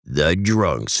The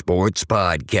Drunk Sports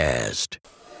Podcast.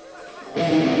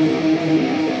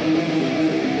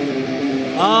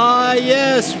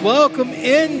 Yes, welcome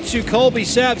into Colby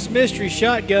Sapp's Mystery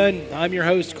Shotgun. I'm your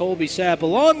host, Colby Sapp,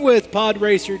 along with Pod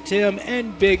Racer Tim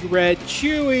and Big Red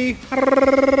Chewy.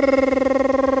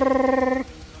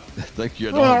 Thank you.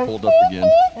 I know I pulled up again.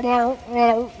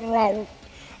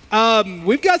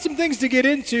 We've got some things to get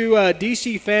into.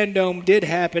 DC Fandom did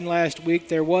happen last week.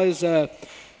 There was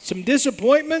some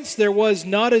disappointments. There was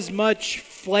not as much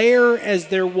flair as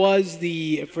there was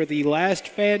for the last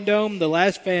Fandom. The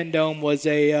last Fandom was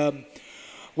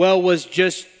was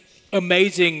just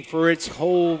amazing for its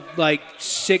whole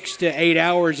 6 to 8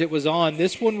 hours it was on.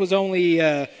 This one was only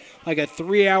a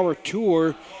 3-hour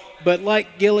tour. But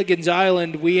like Gilligan's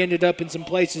Island, we ended up in some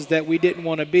places that we didn't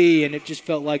want to be, and it just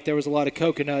felt like there was a lot of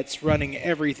coconuts running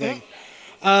everything.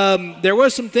 There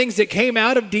was some things that came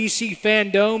out of DC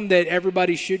Fandom that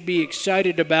everybody should be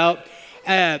excited about.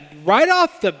 Right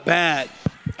off the bat,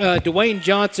 Dwayne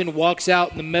Johnson walks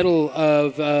out in the middle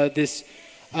of this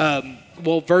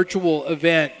virtual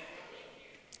event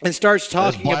and starts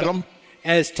talking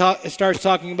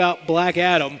about Black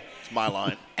Adam. It's my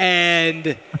line.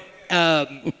 And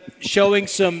showing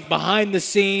some behind the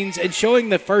scenes and showing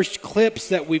the first clips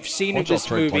that we've seen of this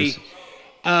movie.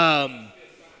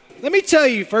 Let me tell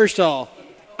you, first of all,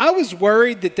 I was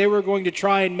worried that they were going to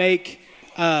try and make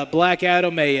Black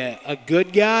Adam a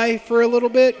good guy for a little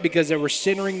bit because they were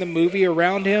centering the movie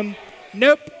around him.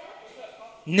 Nope.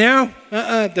 No.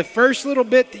 The first little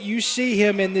bit that you see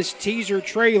him in this teaser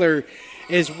trailer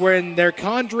is when they're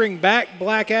conjuring back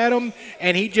Black Adam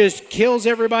and he just kills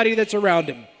everybody that's around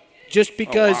him. Just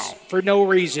because, for no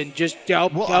reason. Just,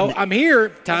 I'm here.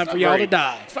 Time for y'all to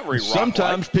die.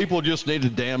 Sometimes people just need a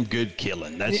damn good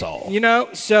killing. That's all.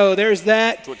 So there's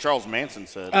that. That's what Charles Manson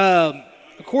said.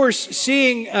 Of course,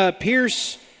 seeing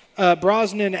Pierce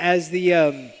Brosnan as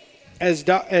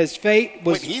as Fate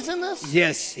was. Wait, he's in this?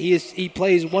 Yes, he is. He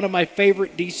plays one of my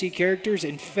favorite DC characters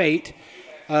in Fate.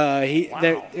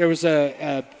 There was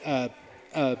a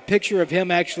picture of him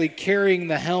actually carrying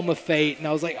the helm of Fate, and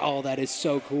I was like, oh, that is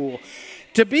so cool.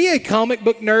 To be a comic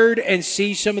book nerd and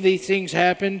see some of these things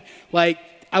happen, I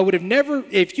would have never,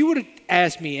 if you would have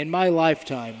asked me in my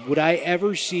lifetime, would I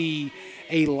ever see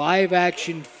a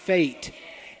live-action Fate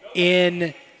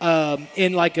in a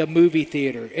movie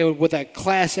theater with a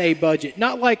Class A budget,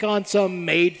 not like on some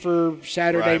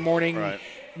made-for-Saturday morning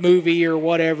movie or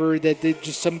whatever, that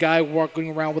just some guy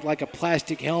walking around with a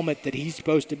plastic helmet that he's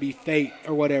supposed to be Fate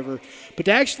or whatever. But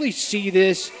to actually see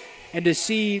this and to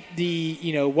see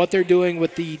what they're doing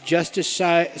with the Justice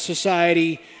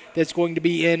Society that's going to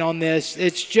be in on this,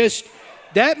 it's just,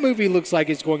 that movie looks like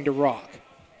it's going to rock.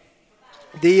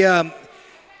 The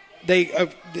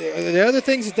other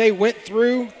things that they went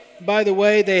through, by the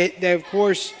way, they of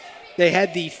course, they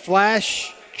had the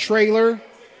Flash trailer.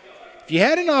 If you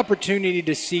had an opportunity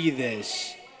to see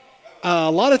this,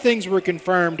 a lot of things were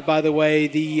confirmed, by the way.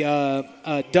 The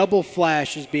Double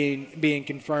Flash is being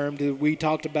confirmed. We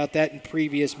talked about that in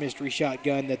previous Mystery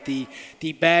Shotgun, that the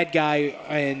bad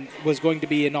guy was going to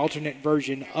be an alternate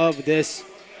version of this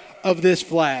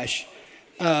Flash.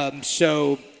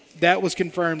 So that was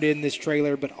confirmed in this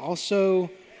trailer, but also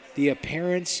the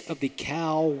appearance of the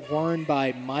cowl worn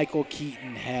by Michael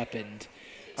Keaton happened.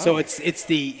 So it's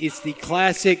the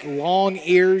classic long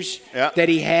ears that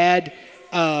he had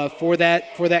for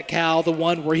that cowl, the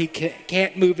one where he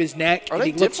can't move his neck. Are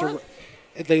they different?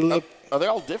 Are they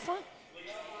all different?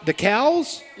 The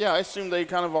cowls? Yeah, I assume they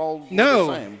kind of all look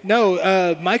the same.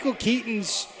 No. Michael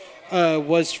Keaton's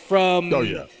was from. Oh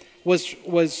yeah.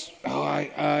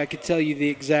 I could tell you the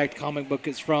exact comic book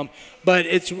it's from, but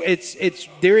it's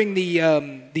during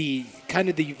the kind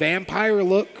of the vampire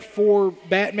look for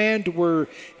Batman, to where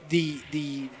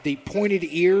the pointed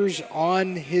ears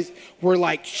on his were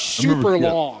super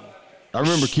long. I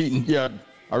remember Keaton. Yeah,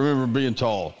 I remember being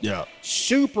tall. Yeah,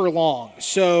 super long.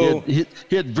 So he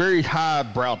had very high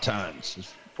brow tines,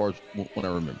 as far as what I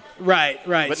remember. Right.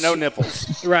 But no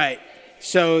nipples. Right.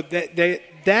 So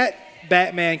that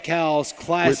Batman cowl's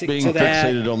classic With being to that.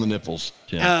 fixated on the nipples.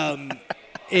 Yeah.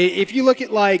 If you look at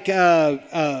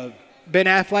Ben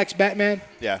Affleck's Batman,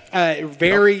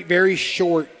 very very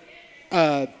short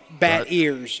bat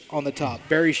ears on the top,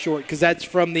 very short, because that's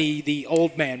from the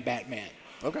old man Batman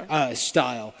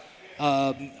style.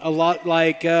 A lot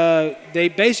they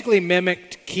basically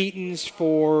mimicked Keaton's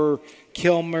for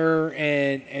Kilmer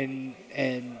and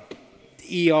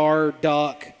ER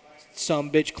Doc,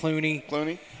 some bitch Clooney.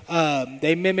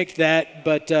 They mimicked that,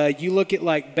 but you look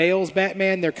at Bale's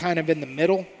Batman, they're kind of in the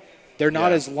middle. They're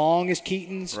not as long as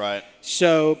Keaton's. Right.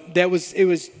 So it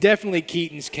was definitely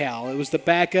Keaton's cowl. It was the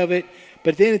back of it.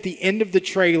 But then at the end of the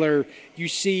trailer, you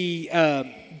see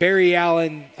Barry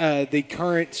Allen, the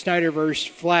current Snyderverse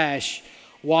Flash,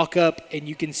 walk up, and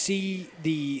you can see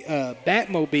the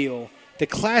Batmobile, the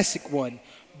classic one,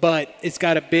 but it's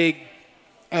got a big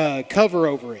cover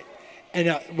over it. And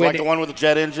like the one with the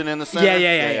jet engine in the center?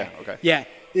 Yeah. Okay. Yeah.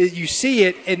 You see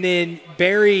it, and then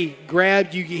Barry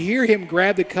you hear him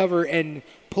grab the cover and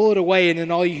pull it away, and then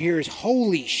all you hear is,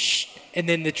 holy sh! And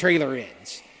then the trailer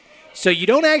ends. So you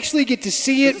don't actually get to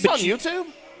see it. Is this on YouTube?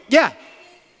 Yeah.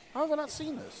 How have I not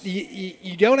seen this?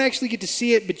 You don't actually get to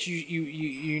see it, but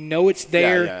you know it's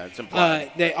there. Yeah, it's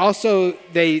implied. They also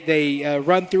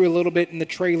run through a little bit in the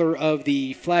trailer of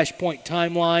the Flashpoint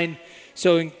timeline.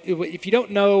 So if you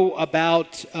don't know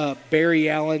about Barry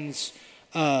Allen's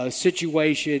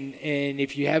situation, and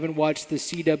if you haven't watched the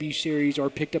CW series or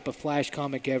picked up a Flash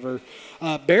comic ever,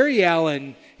 Barry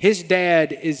Allen, his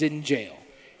dad is in jail.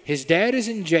 His dad is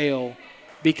in jail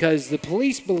because the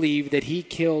police believe that he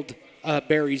killed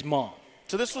Barry's mom.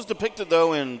 So this was depicted,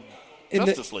 though, in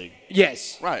Justice League?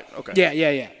 Yes. Right, okay.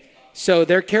 Yeah. So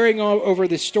they're carrying over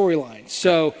this storyline.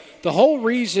 So the whole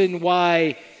reason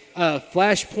why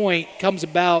Flashpoint comes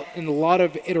about in a lot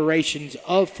of iterations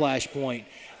of Flashpoint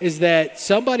is that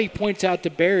somebody points out to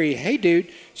Barry, hey,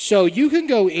 dude, so you can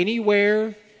go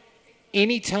anywhere,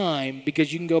 anytime,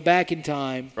 because you can go back in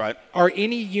time, right, or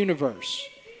any universe.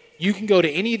 You can go to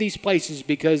any of these places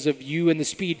because of you and the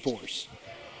Speed Force.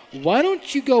 Why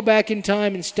don't you go back in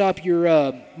time and stop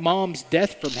your mom's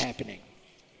death from happening?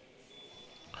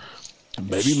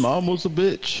 Maybe mom was a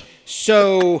bitch.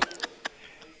 So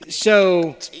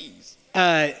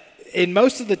in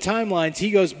most of the timelines, he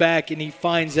goes back and he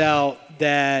finds out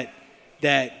that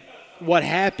what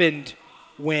happened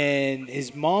when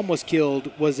his mom was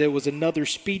killed was it was another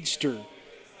speedster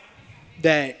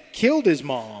that killed his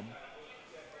mom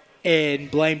and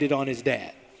blamed it on his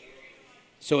dad.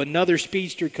 So another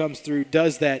speedster comes through,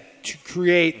 does that to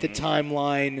create the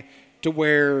timeline to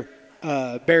where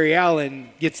Barry Allen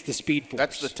gets the Speed Force.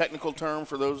 That's the technical term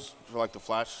for those, for like the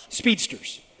Flash?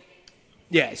 Speedsters.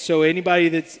 Yeah, so anybody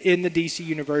that's in the DC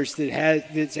universe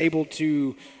that's able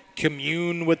to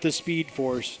commune with the Speed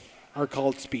Force are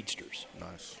called speedsters.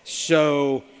 Nice.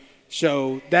 So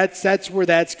that's where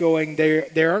that's going.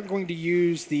 They aren't going to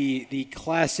use the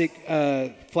classic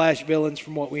Flash villains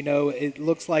from what we know. It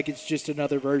looks like it's just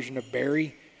another version of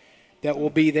Barry that will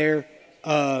be there,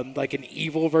 like an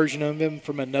evil version of him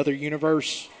from another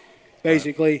universe,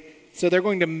 basically. Right. So they're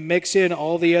going to mix in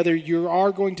all the other. You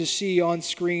are going to see on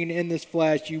screen in this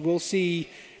Flash, you will see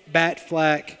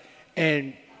Batfleck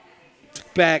and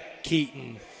Bat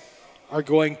Keaton are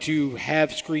going to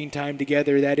have screen time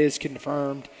together. That is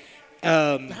confirmed.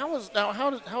 How is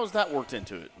that worked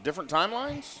into it? Different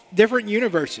timelines? Different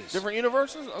universes. Different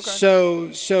universes?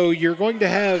 Okay. So you're going to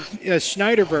have a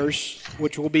Snyderverse,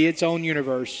 which will be its own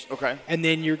universe. Okay. And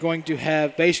then you're going to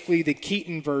have basically the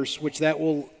Keatonverse, which that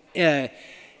will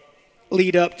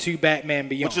lead up to Batman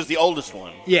Beyond. Which is the oldest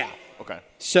one. Yeah. Okay.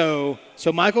 So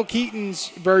Michael Keaton's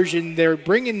version, they're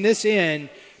bringing this in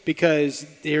because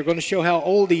they're going to show how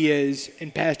old he is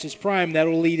and past his prime. That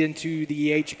will lead into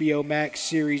the HBO Max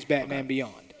series Batman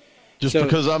Beyond. Just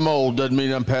because I'm old doesn't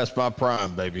mean I'm past my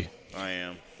prime, baby. I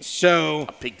am. So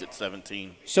I peaked at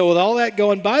 17. So with all that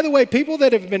going, by the way, people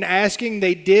that have been asking,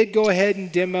 they did go ahead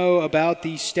and demo about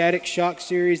the Static Shock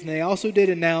series, and they also did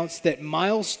announce that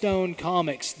Milestone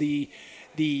Comics, the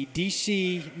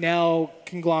DC now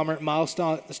conglomerate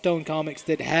Milestone Comics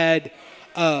that had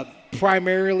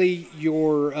primarily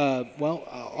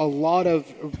a lot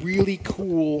of really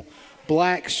cool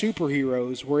black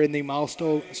superheroes were in the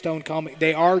Milestone comic.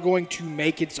 They are going to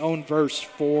make its own verse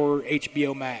for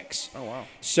HBO Max. Oh, wow.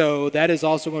 So that is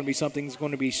also going to be something that's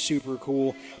going to be super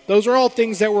cool. Those are all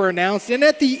things that were announced. And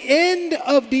at the end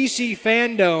of DC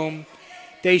Fandom,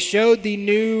 they showed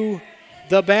the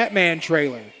Batman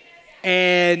trailer.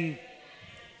 And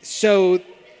so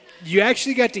you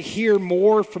actually got to hear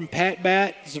more from Pat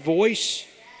Bat's voice.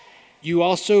 You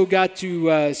also got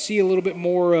to see a little bit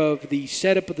more of the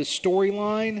setup of the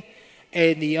storyline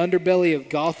and the underbelly of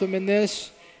Gotham in this.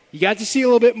 You got to see a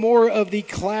little bit more of the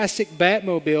classic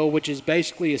Batmobile, which is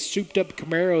basically a souped-up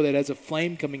Camaro that has a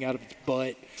flame coming out of its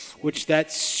butt, which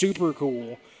that's super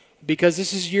cool because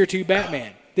this is year 2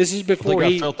 Batman. This is before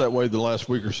I felt that way the last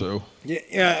week or so.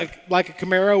 Yeah, like a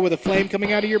Camaro with a flame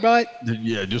coming out of your butt?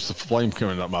 Yeah, just a flame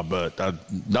coming out my butt.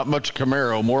 Not much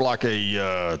Camaro, more like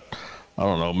I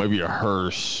don't know, maybe a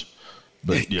hearse.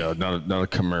 But, yeah, not a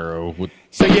Camaro.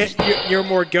 So you're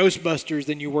more Ghostbusters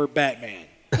than you were Batman.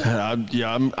 I'm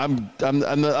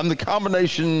the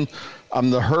combination. I'm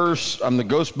the hearse. I'm the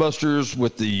Ghostbusters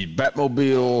with the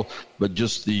Batmobile, but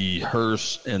just the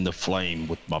hearse and the flame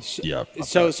with my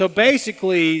So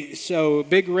basically,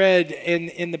 Big Red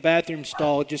in the bathroom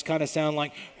stall just kind of sound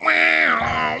like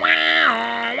wow,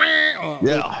 wow, wow.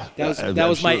 Yeah, that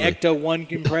was my Ecto 1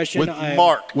 impression. With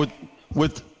Mark.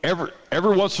 With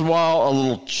every once in a while a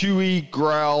little chewy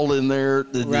growl in there,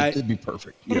 Right. it'd be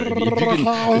perfect. Yeah, if you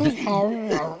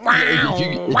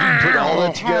can put all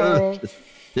that together,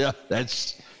 yeah,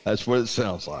 that's what it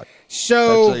sounds like.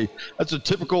 So that's a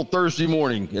typical Thursday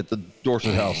morning at the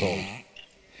Dorset household.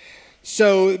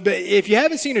 So, but if you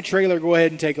haven't seen a trailer, go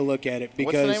ahead and take a look at it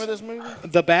because What's the name of this movie?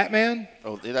 The Batman.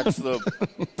 Oh, that's the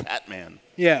Batman.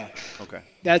 Yeah, Okay.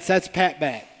 that's Pat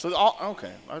Bat. So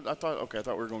okay, I thought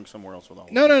we were going somewhere else with all.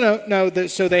 No.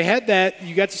 So they had that.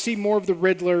 You got to see more of the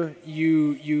Riddler.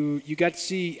 You got to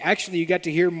see. Actually, you got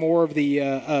to hear more of the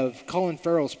of Colin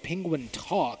Farrell's Penguin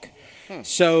talk.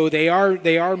 So they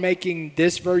are making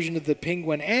this version of the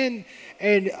Penguin, and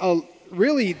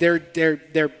really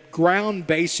they're ground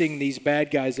basing these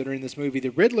bad guys that are in this movie.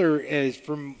 The Riddler is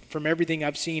from everything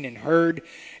I've seen and heard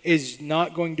is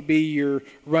not going to be your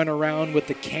run around with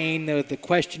the cane, the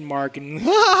question mark, and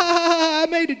I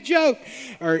made a joke,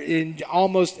 or in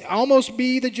almost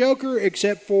be the Joker,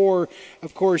 except for,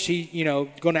 of course, he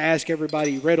going to ask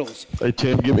everybody riddles. Hey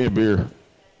Tim, give me a beer.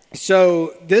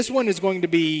 So this one is going to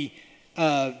be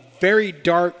very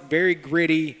dark, very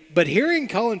gritty. But hearing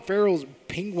Colin Farrell's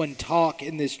Penguin talk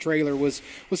in this trailer was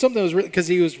something that was really, because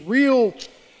he was real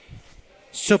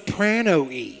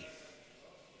soprano-y.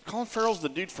 Colin Farrell's the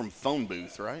dude from Phone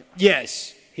Booth, right?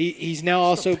 Yes, he's now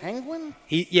also Penguin.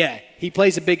 He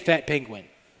plays a big fat penguin.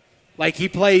 Like he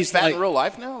plays fat in real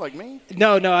life now, like me.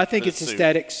 No, I think it's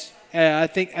aesthetics. I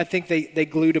think they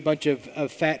glued a bunch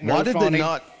of fat. Why did they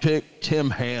not pick Tim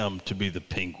Ham to be the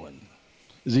Penguin?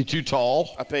 Is he too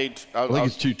tall? I think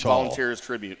he's too tall. Volunteer as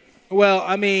tribute. Well,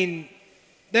 I mean,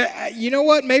 you know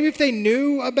what? Maybe if they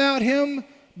knew about him,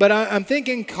 but I'm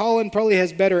thinking Colin probably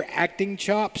has better acting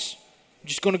chops. I'm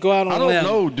just going to go out on a limb. I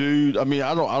don't know, dude. I mean,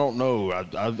 I don't know.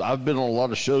 I've been on a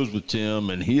lot of shows with Tim,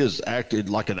 and he has acted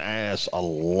like an ass a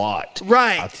lot.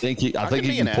 Right. I think he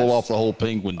can pull off the whole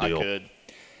Penguin deal. I could.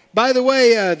 By the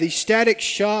way, the Static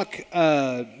Shock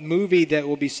movie that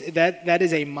will be that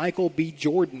is a Michael B.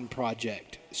 Jordan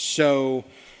project. So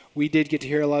we did get to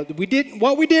hear a lot. We didn't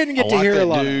get to hear a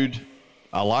lot.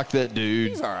 I like that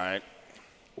dude. He's all right.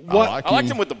 I liked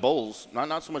him with the Bulls,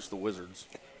 not so much the Wizards.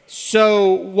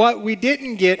 So what we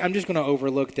didn't get, I'm just going to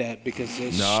overlook that because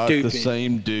it's stupid. Not the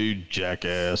same dude,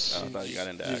 jackass. I thought you got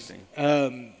into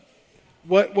acting.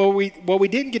 What we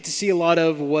didn't get to see a lot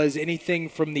of was anything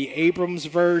from the Abrams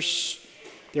verse.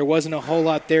 There wasn't a whole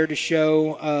lot there to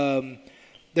show.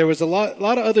 There was a lot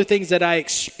of other things that I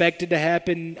expected to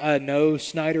happen. No,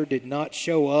 Snyder did not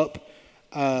show up.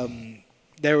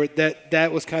 That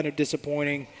was kind of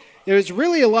disappointing. There was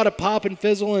really a lot of pop and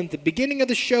fizzle, and the beginning of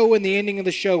the show and the ending of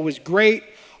the show was great.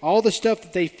 All the stuff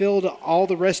that they filled all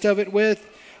the rest of it with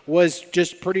was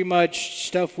just pretty much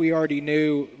stuff we already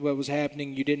knew what was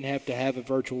happening. You didn't have to have a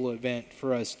virtual event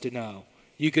for us to know.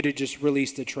 You could have just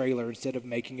released the trailer instead of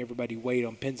making everybody wait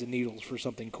on pins and needles for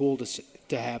something cool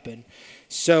to happen.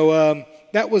 So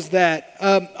that was that.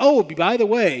 By the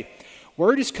way,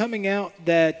 word is coming out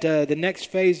that the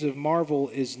next phase of Marvel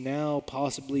is now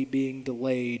possibly being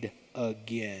delayed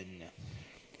again.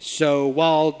 So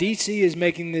while DC is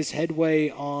making this headway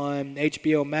on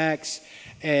HBO Max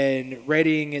and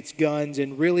readying its guns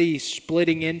and really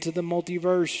splitting into the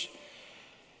multiverse,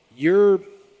 your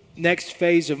next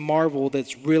phase of Marvel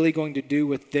that's really going to do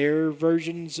with their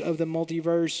versions of the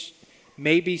multiverse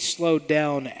may be slowed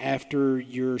down after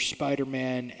your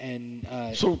Spider-Man and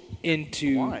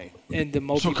into the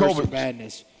multiverse of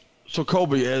madness. So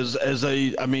Colby, as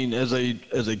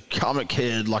a comic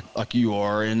head like you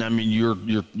are, and I mean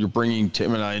you're bringing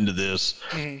Tim and I into this.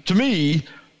 Mm-hmm. To me,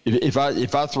 if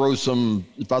I throw some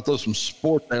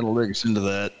sports analytics into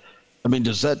that, I mean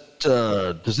does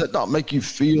that not make you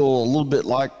feel a little bit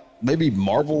like maybe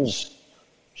Marvel's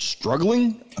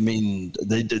struggling? I mean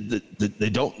they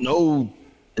don't know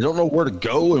where to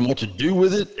go and what to do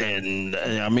with it, and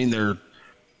I mean they're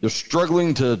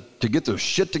struggling to get their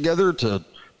shit together to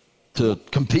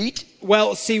compete.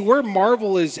 Well, see, where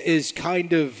Marvel is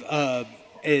kind of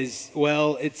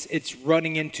it's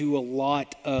running into a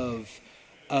lot of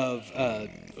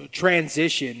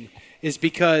transition is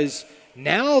because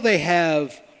now they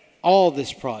have all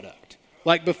this product.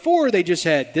 Like before, they just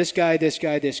had this guy, and this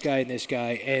guy, and this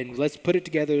guy, and let's put it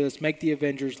together. Let's make the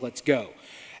Avengers. Let's go.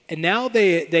 And now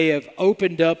they have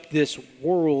opened up this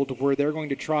world where they're going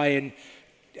to try and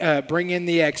bring in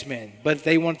the X-Men, but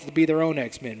they want it to be their own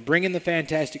X-Men. Bring in the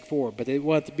Fantastic Four, but they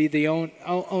want it to be the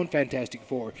own Fantastic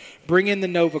Four. Bring in the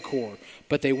Nova Corps,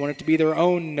 but they want it to be their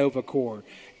own Nova Corps.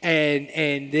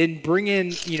 And then bring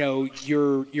in,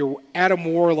 your Adam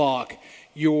Warlock,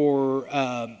 your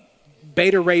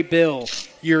Beta Ray Bill,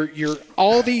 your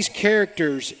all these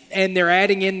characters, and they're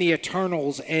adding in the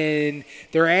Eternals, and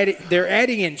they're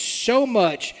adding in so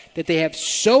much that they have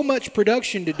so much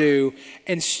production to do,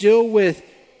 and still with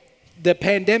the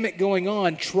pandemic going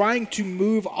on, trying to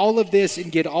move all of this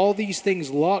and get all these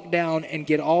things locked down and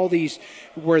get all these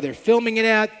where they're filming it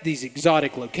at, these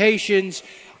exotic locations,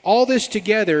 all this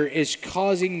together is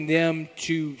causing them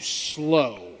to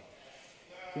slow.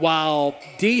 While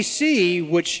DC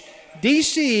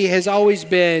has always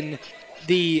been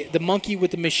the monkey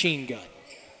with the machine gun.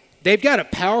 They've got a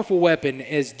powerful weapon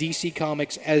as DC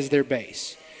Comics as their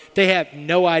base. They have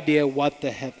no idea what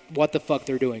the fuck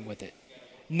they're doing with it.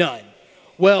 None.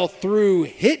 Well, through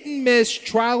hit and miss,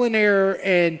 trial and error,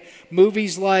 and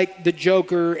movies like The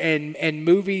Joker and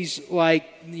movies like,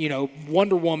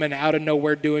 Wonder Woman out of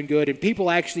nowhere doing good, and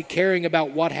people actually caring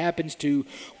about what happens to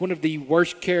one of the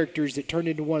worst characters that turned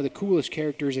into one of the coolest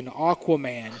characters in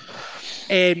Aquaman.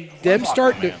 And them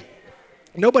starting to...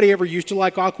 Nobody ever used to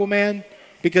like Aquaman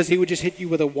because he would just hit you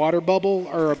with a water bubble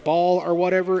or a ball or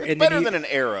whatever. And better than an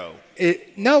arrow.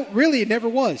 No, really, it never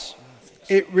was.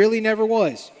 It really never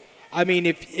was. I mean,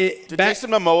 Did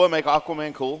Jason Momoa make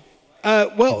Aquaman cool?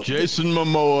 Jason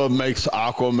Momoa makes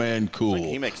Aquaman cool.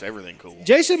 He makes everything cool.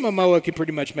 Jason Momoa can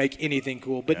pretty much make anything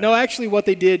cool. But no, actually what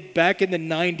they did back in the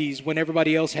 90s when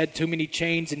everybody else had too many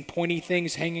chains and pointy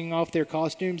things hanging off their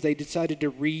costumes, they decided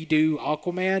to redo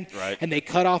Aquaman. Right. And they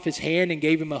cut off his hand and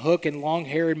gave him a hook and long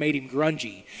hair and made him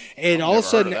grungy. And all of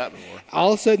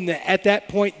a sudden, at that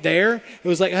point there, it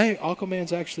was like, hey,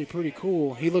 Aquaman's actually pretty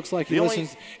cool. He looks like he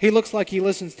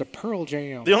listens to Pearl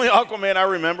Jam. The only Aquaman I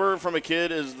remember from a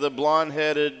kid is the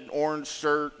blonde-headed, orange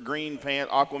shirt, green pant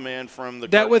Aquaman from the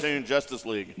cartoon Justice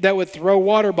League. That would throw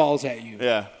water balls at you.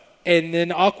 Yeah. And then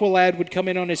Aqualad would come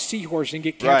in on his seahorse and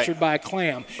get captured by a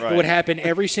clam. Right. It would happen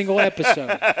every single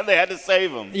episode. They had to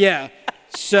save him. Yeah.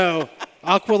 So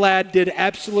Aqualad did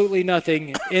absolutely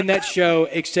nothing in that show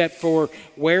except for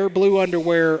wear blue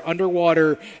underwear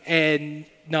underwater and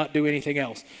not do anything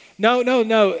else. No.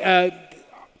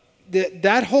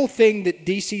 That whole thing that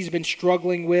DC's been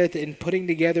struggling with in putting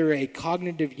together a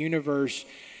cognitive universe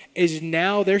is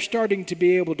now they're starting to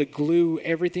be able to glue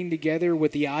everything together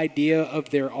with the idea of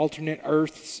their alternate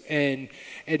Earths and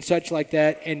such like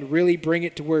that, and really bring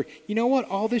it to where, you know what,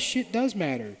 all this shit does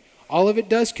matter. All of it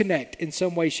does connect in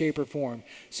some way, shape, or form.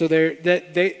 So they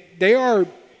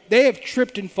have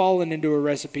tripped and fallen into a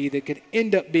recipe that could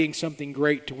end up being something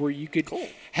great to where you could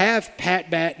have Pat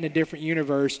Bat in a different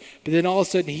universe, but then all of a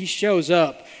sudden he shows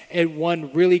up at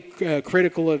one really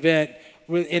critical event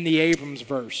in the Abrams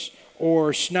verse,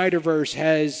 or Snyderverse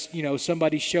has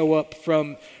somebody show up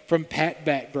from Pat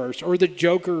Bat verse, or the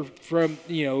Joker from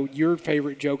your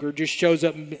favorite Joker just shows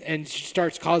up and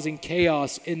starts causing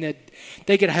chaos in that.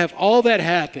 They could have all that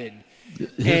happen.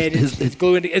 And it's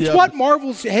gluing. It's what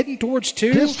Marvel's heading towards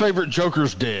too. His favorite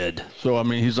Joker's dead, so I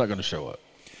mean he's not going to show up.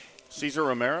 Cesar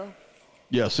Romero?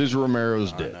 Yeah, Cesar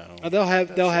Romero's dead. They'll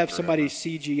have somebody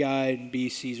CGI and be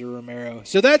Cesar Romero.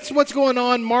 So that's what's going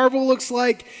on. Marvel looks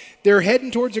like they're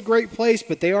heading towards a great place,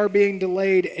 but they are being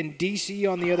delayed. And DC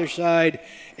on the other side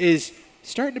is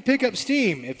starting to pick up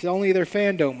steam. If only their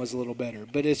fandom was a little better.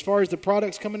 But as far as the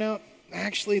products coming out,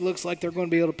 actually looks like they're going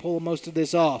to be able to pull most of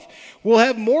this off. We'll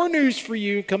have more news for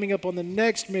you coming up on the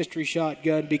next Mystery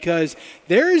Shotgun, because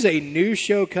there is a new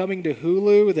show coming to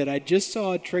Hulu that I just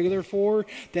saw a trailer for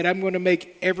that I'm going to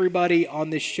make everybody on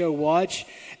this show watch,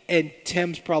 and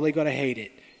Tim's probably going to hate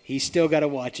it. He's still got to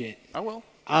watch it. I will.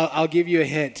 I'll give you a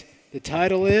hint. The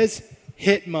title is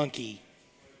Hit Monkey.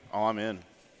 Oh, I'm in.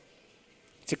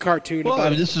 It's a cartoon Well,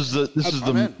 about this is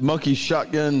the Monkey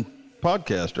Shotgun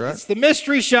podcast, right? It's the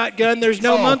Mystery Shotgun. There's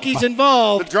no monkeys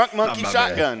involved. The Drunk Monkey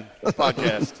Shotgun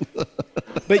podcast.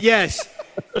 But yes,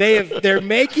 they're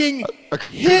making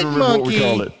Hit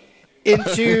Monkey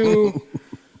into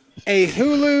a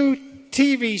Hulu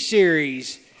TV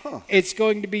series. It's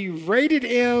going to be rated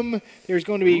M. There's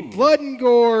going to be blood and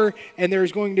gore, and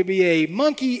there's going to be a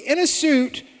monkey in a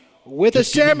suit with a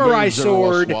samurai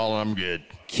sword while I'm good.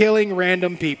 killing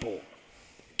random people.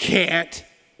 Can't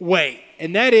wait.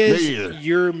 And that is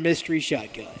your Mystery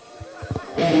Shotgun.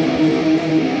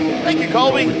 Thank you,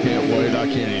 Colby. Can't wait. I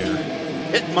can't either.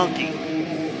 Hit Monkey.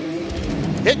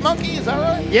 Hit Monkey, is that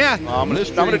right? Yeah.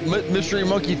 Mystery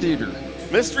Monkey Theater.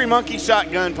 Mystery Monkey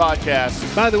Shotgun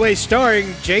Podcast. By the way,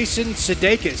 starring Jason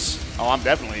Sudeikis. Oh, I'm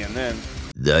definitely in then.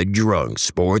 The Drunk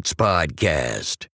Sports Podcast.